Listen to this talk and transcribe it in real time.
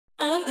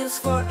A is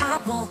for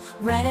apple,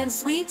 red and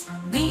sweet.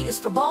 B is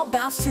for ball,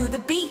 bounce to the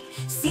beat.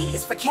 C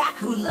is for cat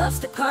who loves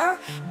to purr.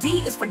 D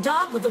is for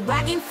dog with a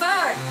wagging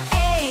fur.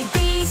 A,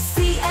 B,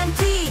 C, and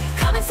D,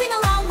 come and sing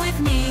along with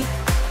me.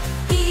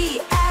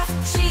 E, F,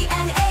 G,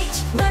 and H,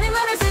 learning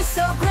letters is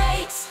so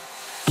great.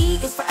 E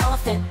is for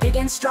elephant, big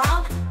and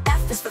strong.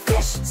 F is for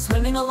fish,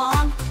 swimming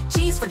along.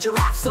 G is for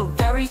giraffe, so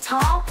very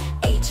tall.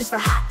 H is for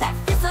hat that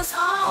fits us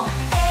all.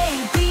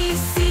 A, B,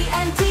 C,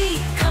 and D,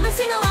 come and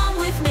sing along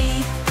with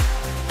me.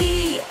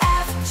 E,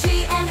 F,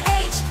 G, and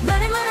H,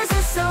 learning letters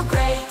is so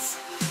great.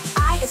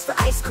 I is for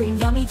ice cream,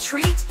 yummy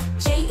treat.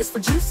 J is for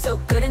juice, so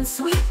good and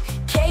sweet.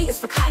 K is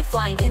for kite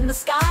flying in the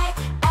sky.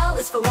 L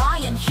is for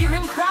lion, hear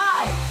him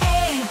cry.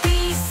 A,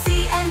 B,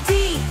 C, and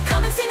D,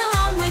 come and sing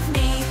along with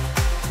me.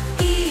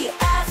 E,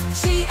 F,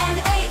 G, and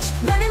H,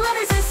 learning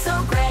letters is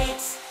so great.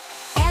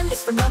 N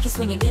is for monkey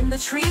swinging in the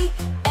tree.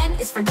 N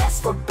is for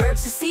nest for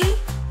birds to see.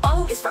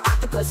 O is for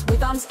octopus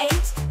with arms 8.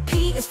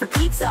 P is for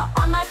pizza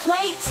on my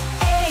plate.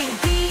 A,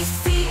 B,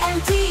 C,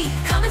 and D,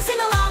 come and sing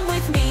along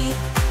with me.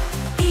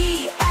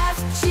 E, F,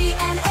 G,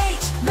 and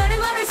H,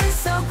 learning letters is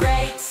so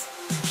great.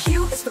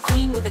 Q is for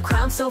queen with a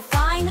crown so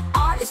fine.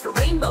 R is for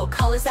rainbow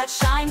colors that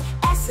shine.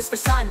 S is for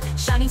sun,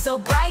 shining so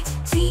bright.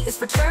 T is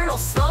for turtle,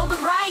 slow but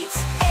right.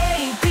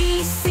 A,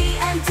 B, C,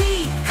 and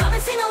D, come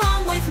and sing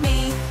along with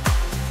me.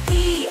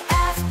 E,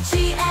 F,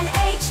 G, and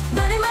H,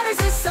 learning letters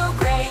is so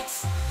great.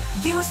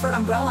 U is for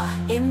umbrella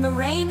in the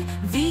rain.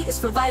 V is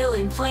for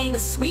violin playing a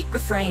sweet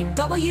refrain.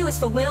 W is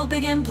for whale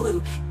big and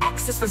blue.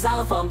 X is for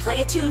xylophone,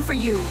 play a tune for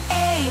you.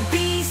 A,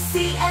 B,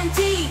 C, and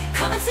D,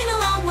 come and sing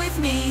along with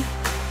me.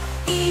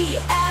 E,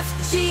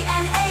 F, G,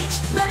 and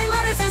H, learning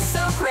letters is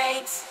so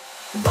great.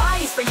 Y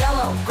is for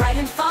yellow, bright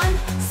and fun.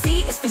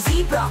 Z is for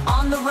zebra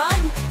on the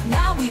run.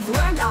 Now we've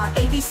learned our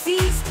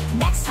ABCs.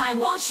 Next time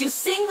won't you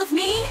sing with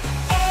me?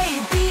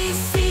 A, B,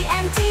 C,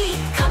 and D,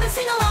 come and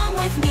sing along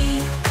with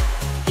me.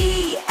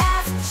 E,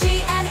 F,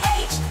 G, and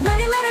H,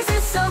 learning letters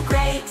is so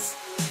great.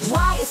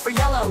 Y is for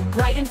yellow,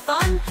 bright and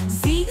fun.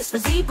 Z is for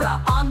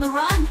zebra on the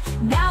run.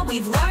 Now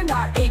we've learned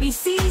our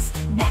ABCs.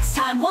 Next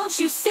time won't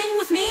you sing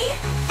with me?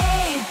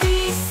 A,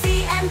 B,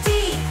 C, and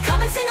D,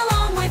 come and sing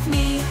along with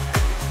me.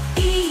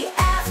 E,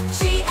 F,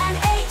 G, and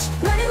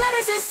H, learning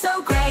letters is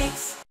so great.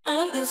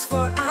 A is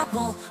for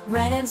apple,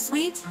 red and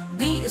sweet.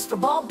 B is for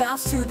ball,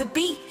 bounce to the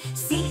beat.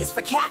 C is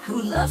for cat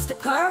who loves to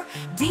purr.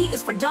 D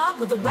is for dog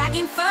with a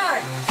wagging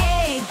fur.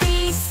 A,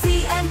 B,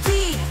 C, and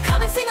D,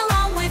 come and sing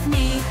along with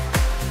me.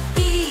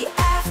 E,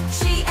 F,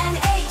 G, and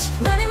H,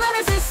 learning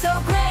letters is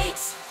so great.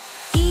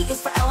 E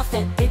is for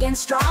elephant, big and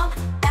strong.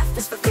 F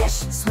is for fish,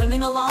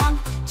 swimming along.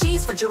 G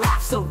is for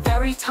giraffe, so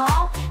very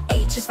tall.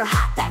 H is for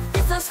hat that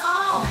fits us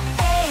all.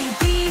 A,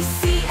 B,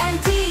 C,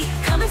 and D,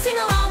 come and sing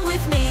along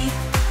with me.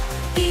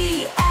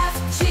 E,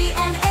 F, G,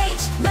 and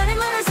H, learning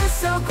letters is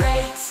so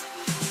great.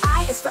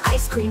 I is for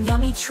ice cream,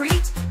 yummy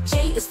treat.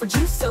 J is for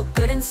juice, so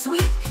good and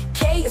sweet.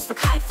 K is for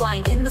kite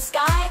flying in the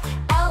sky.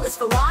 L is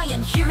for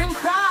lion, hear him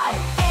cry.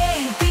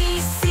 A, B,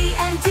 C,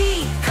 and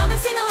D, come and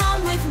sing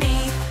along with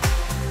me.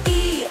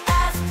 E,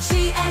 F,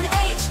 G, and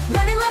H,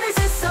 learning letters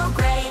is so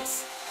great.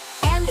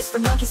 N is for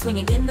monkey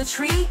swinging in the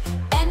tree.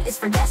 N is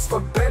for nest for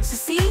birds to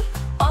see.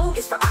 O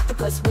is for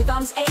octopus with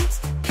arms 8.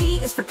 P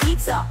is for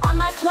pizza on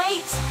my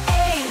plate.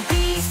 A,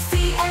 B,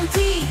 C, and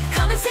D,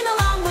 come and sing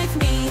along with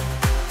me.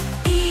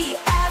 E,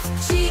 F,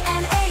 G,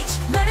 and H,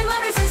 learning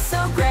letters is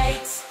so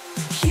great.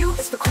 Q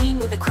is for queen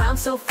with a crown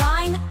so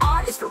fine.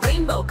 R is for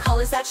rainbow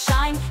colors that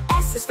shine.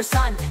 S is for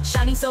sun,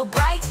 shining so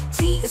bright.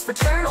 T is for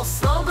turtle,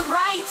 slow but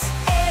right.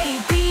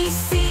 A, B,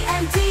 C,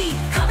 and D,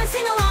 come and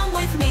sing along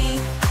with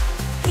me.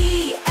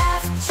 E,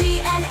 F,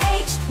 G, and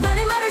H,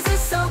 learning letters is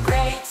so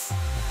great.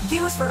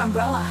 U is for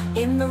umbrella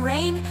in the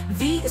rain.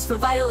 V is for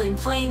violin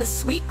playing a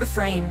sweet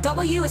refrain.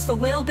 W is for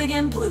whale big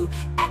and blue.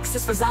 X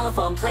is for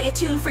xylophone, play a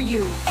tune for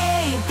you.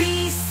 A,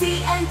 B,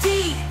 C, and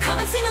D, come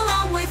and sing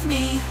along with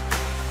me.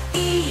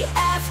 E,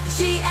 F,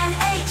 G, and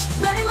H,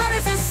 learning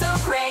letters is so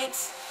great.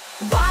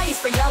 Y is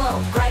for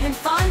yellow, bright and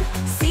fun.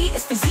 Z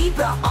is for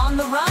zebra on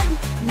the run.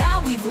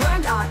 Now we've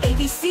learned our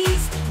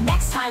ABCs.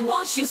 Next time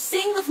won't you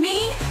sing with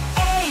me?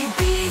 A,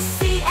 B,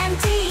 C, and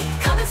D,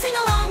 come and sing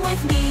along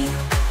with me.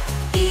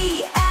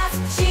 E,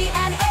 F, G,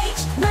 and H,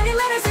 learning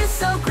letters is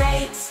so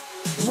great.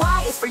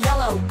 Y is for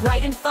yellow,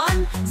 bright and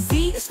fun.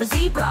 Z is for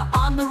zebra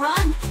on the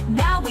run.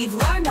 Now we've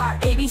learned our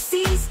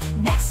ABCs.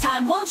 Next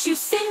time won't you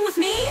sing with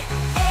me?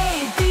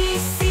 A, B,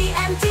 C,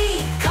 and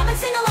D, come and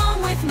sing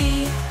along with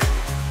me.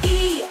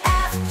 E,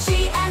 F,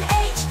 G, and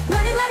H,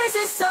 learning letters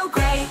is so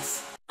great.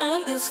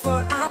 A is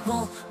for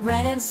apple,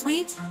 red and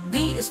sweet.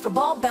 B is for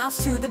ball,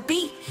 bounce to the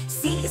beat.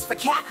 C is for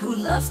cat who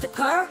loves to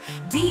purr.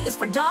 D is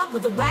for dog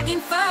with a wagging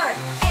fur.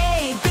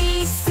 A,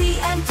 B, C,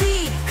 and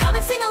D, come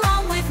and sing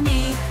along with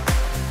me.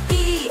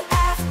 E,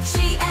 F,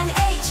 G, and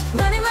H,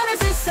 learning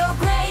letters is so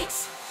great.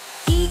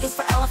 E is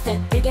for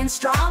elephant, big and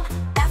strong.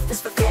 F is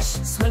for fish,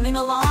 swimming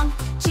along.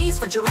 G is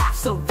for giraffe,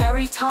 so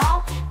very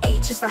tall.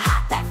 H is for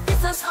hat that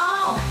fits us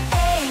all.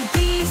 A,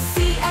 B,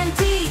 C, and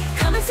D,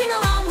 come and sing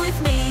along with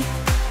me.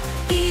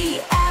 E,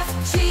 F,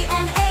 G,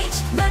 and H,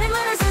 learning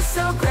letters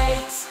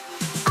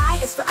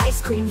is for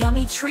ice cream,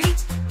 yummy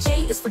treat.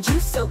 J is for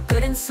juice, so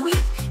good and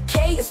sweet.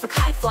 K is for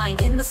kite flying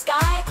in the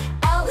sky.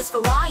 L is for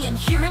lion,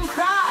 hear him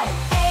cry.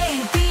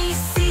 A, B,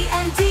 C,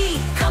 and D,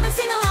 come and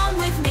sing along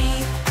with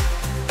me.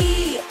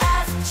 E,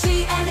 F,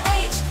 G, and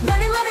H,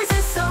 learning letters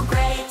is so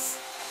great.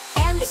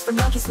 N is for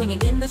monkey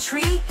swinging in the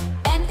tree.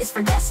 N is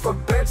for nest for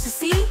birds to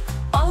see.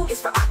 O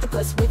is for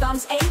octopus with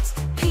arms 8.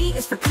 P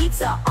is for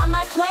pizza on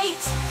my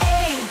plate.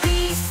 A,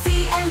 B,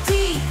 C, and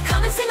D,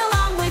 come and sing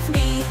along with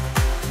me.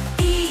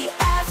 E,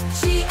 F,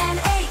 G, and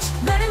H,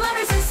 learning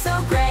letters is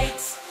so great.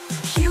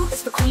 Q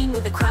is for queen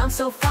with a crown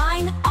so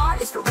fine. R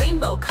is for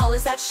rainbow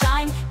colors that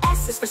shine.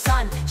 S is for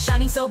sun,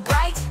 shining so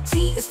bright.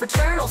 T is for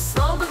turtle,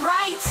 slow but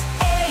right.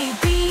 A,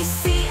 B,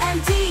 C,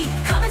 and D,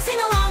 come and sing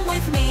along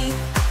with me.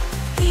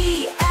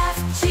 E, F,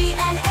 G,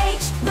 and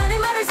H,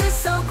 learning letters is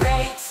so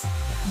great.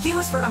 U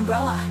is for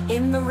umbrella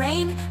in the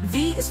rain.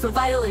 V is for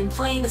violin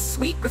playing a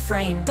sweet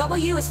refrain.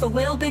 W is for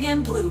whale big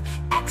and blue.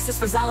 X is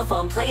for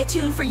xylophone, play a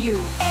tune for you.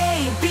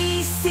 A,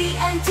 B, C,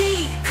 and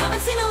D, come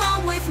and sing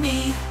along with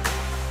me.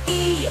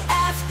 E,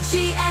 F,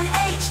 G, and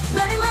H,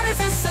 learning letters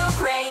is so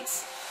great.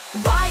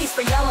 Y is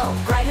for yellow,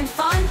 bright and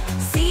fun.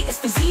 Z is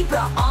for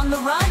zebra on the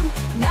run.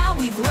 Now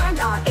we've learned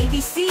our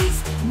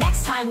ABCs.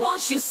 Next time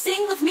won't you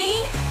sing with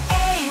me?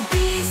 A,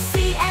 B,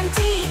 C, and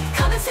D,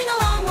 come and sing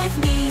along with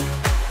me.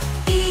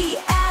 E,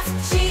 F,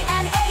 G,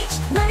 and H,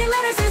 learning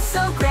letters is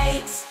so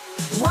great.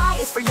 Y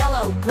is for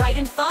yellow, bright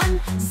and fun.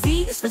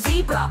 Z is for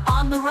zebra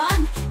on the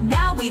run.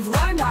 Now we've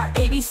learned our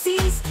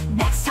ABCs.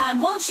 Next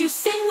time won't you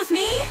sing with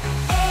me?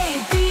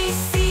 A, B,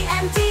 C,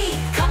 and D,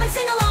 come and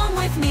sing along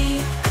with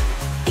me.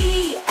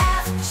 E,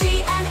 F,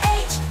 G, and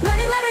H,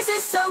 learning letters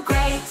is so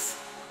great.